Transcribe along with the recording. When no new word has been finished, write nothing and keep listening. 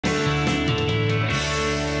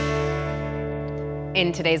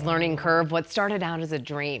In today's learning curve, what started out as a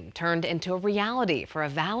dream turned into a reality for a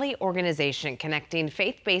Valley organization connecting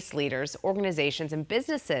faith-based leaders, organizations, and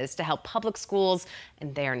businesses to help public schools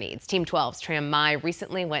and their needs. Team 12's Tram Mai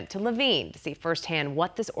recently went to Laveen to see firsthand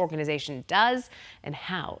what this organization does and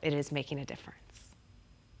how it is making a difference.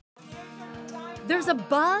 There's a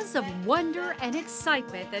buzz of wonder and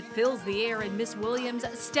excitement that fills the air in Miss Williams'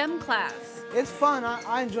 STEM class. It's fun.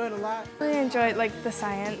 I enjoy it a lot. Really enjoyed the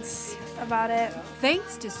science about it.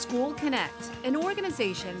 Thanks to School Connect, an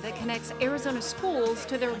organization that connects Arizona schools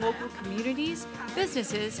to their local communities,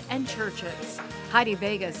 businesses, and churches. Heidi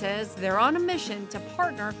Vega says they're on a mission to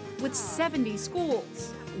partner with 70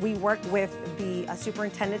 schools. We work with the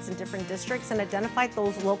superintendents in different districts and identify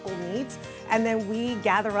those local needs, and then we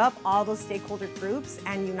gather up all those stakeholder groups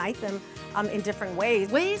and unite them in different ways.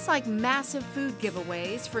 Ways like massive food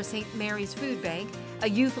giveaways for St. Mary's Food Bank, a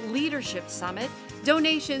youth leadership summit,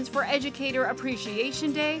 donations for Educator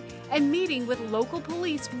Appreciation Day, and meeting with local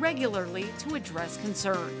police regularly to address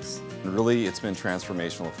concerns. Really, it's been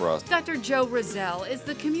transformational for us. Dr. Joe Rozelle is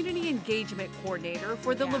the Community Engagement Coordinator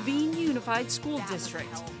for the Laveen Unified School District.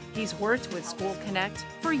 He's worked with School Connect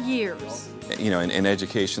for years. You know, in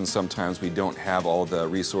education, sometimes we don't have all the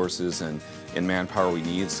resources and manpower we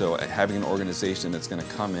need, so having an organization that's going to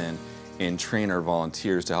come in and train our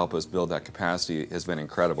volunteers to help us build that capacity has been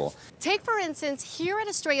incredible. Take, for instance, here at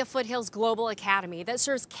Estrella Foothills Global Academy that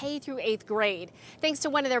serves K through 8th grade. Thanks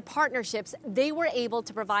to one of their partnerships, they were able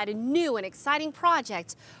to provide a new and exciting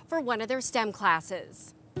project for one of their STEM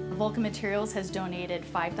classes. Vulcan Materials has donated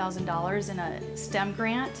 $5,000 in a STEM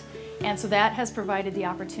grant, and so that has provided the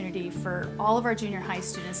opportunity for all of our junior high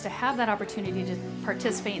students to have that opportunity to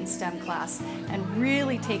participate in STEM class and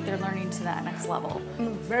really take their learning to that next level.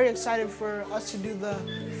 I'm very excited for us to do the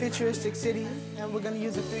futuristic city, and we're going to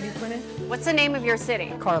use a 3D printer. What's the name of your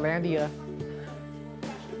city? Carlandia.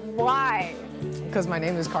 Why? Because my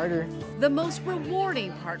name is Carter. The most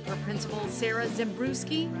rewarding part for Principal Sarah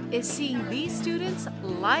Zimbrewski is seeing these students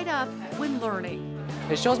light up when learning.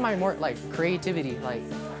 It shows my more creativity,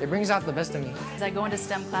 it brings out the best in me. I go into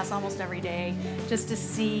STEM class almost every day just to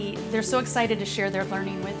see, they're so excited to share their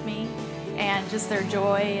learning with me and just their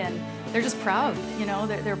joy, and they're just proud, you know,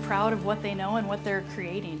 they're proud of what they know and what they're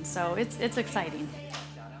creating, so it's exciting.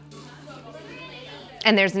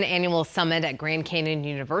 And there's an annual summit at Grand Canyon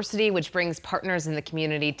University, which brings partners in the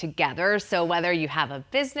community together. So whether you have a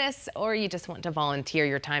business or you just want to volunteer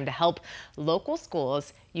your time to help local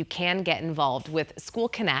schools, you can get involved with School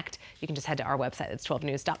Connect. You can just head to our website, that's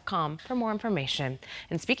 12news.com, for more information.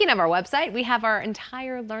 And speaking of our website, we have our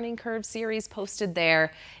entire Learning Curve series posted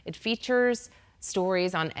there. It features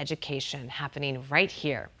stories on education happening right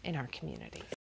here in our community.